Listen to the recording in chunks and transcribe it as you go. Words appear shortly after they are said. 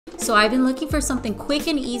So I've been looking for something quick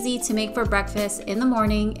and easy to make for breakfast in the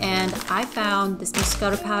morning, and I found this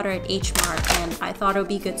Misugaru powder at H Mart, and I thought it would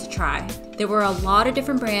be good to try. There were a lot of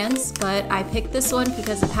different brands, but I picked this one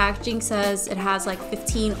because the packaging says it has like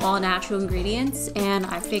 15 all-natural ingredients, and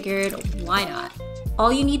I figured, why not?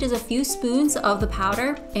 All you need is a few spoons of the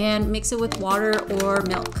powder and mix it with water or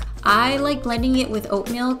milk. I like blending it with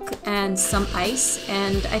oat milk and some ice,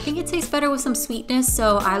 and I think it tastes better with some sweetness,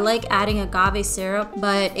 so I like adding agave syrup,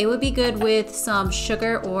 but it would be good with some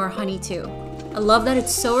sugar or honey too. I love that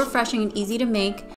it's so refreshing and easy to make.